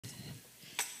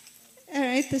All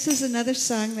right, this is another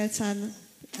song that's on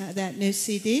that new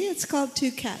CD. It's called Two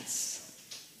Cats.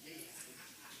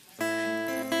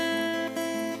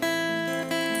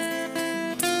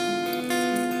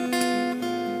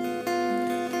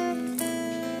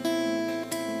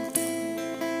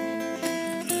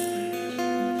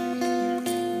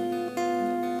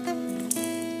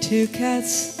 Two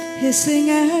cats hissing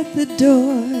at the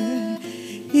door.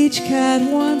 Each cat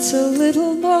wants a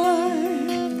little more.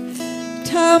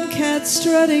 Tomcat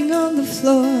strutting on the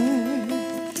floor.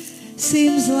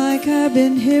 Seems like I've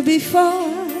been here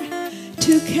before.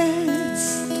 Two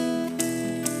cats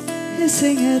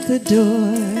hissing at the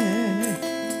door.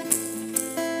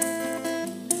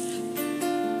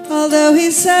 Although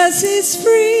he says he's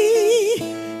free,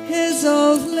 his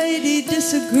old lady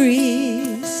disagrees.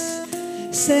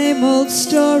 Same old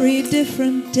story,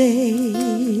 different day.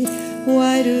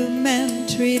 Why do men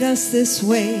treat us this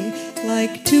way?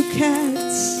 Like two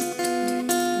cats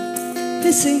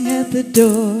hissing at the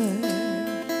door.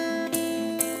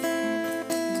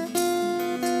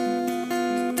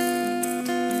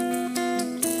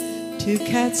 Two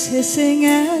cats hissing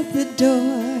at the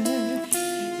door.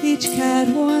 Each cat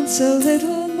wants a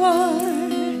little more.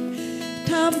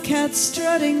 Tomcat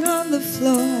strutting on the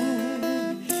floor.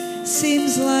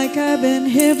 Seems like I've been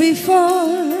here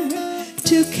before.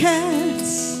 Two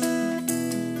cats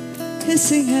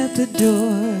hissing at the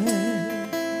door.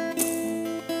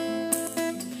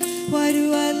 Why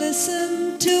do I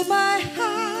listen to my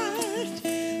heart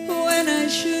when I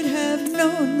should have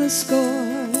known the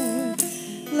score?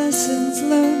 Lessons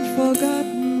learned,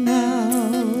 forgotten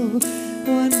now.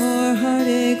 One more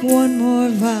heartache, one more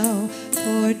vow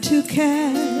for two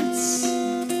cats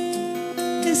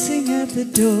hissing at the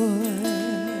door.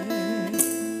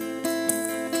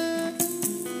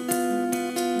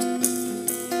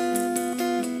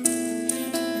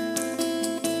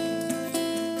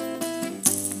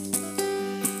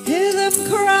 Hear them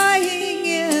crying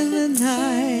in the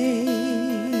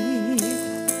night,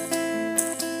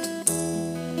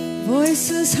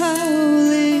 voices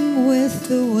howling with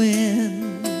the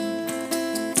wind.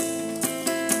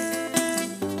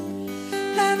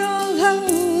 And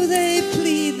although they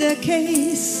plead their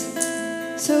case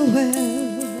so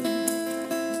well,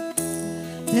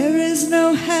 there is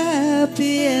no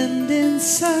happy end in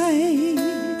sight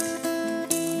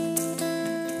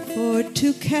for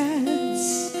two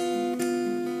cats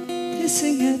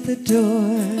hissing at the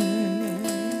door.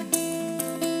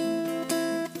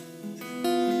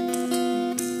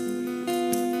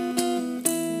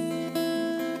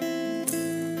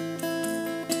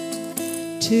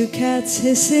 Two cats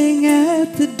hissing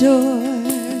at the door.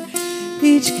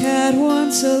 Each cat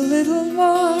wants a little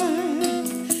more.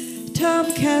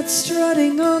 Tomcat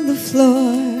strutting on the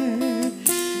floor.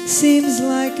 Seems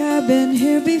like I've been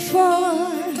here before.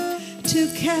 Two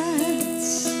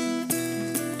cats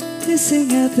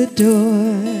hissing at the door.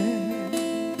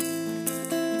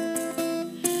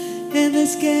 In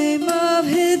this game of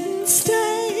hidden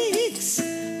stakes,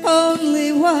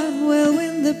 only one will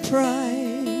win the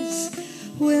prize.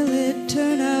 Will it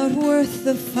turn out worth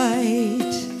the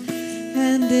fight,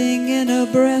 ending in a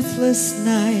breathless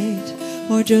night,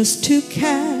 or just two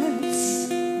cats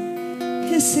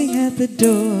hissing at the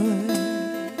door?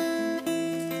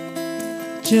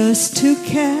 Just two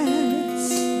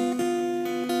cats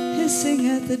hissing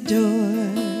at the door.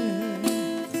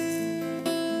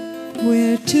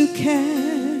 We're two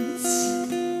cats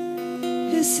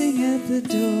hissing at the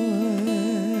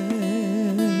door.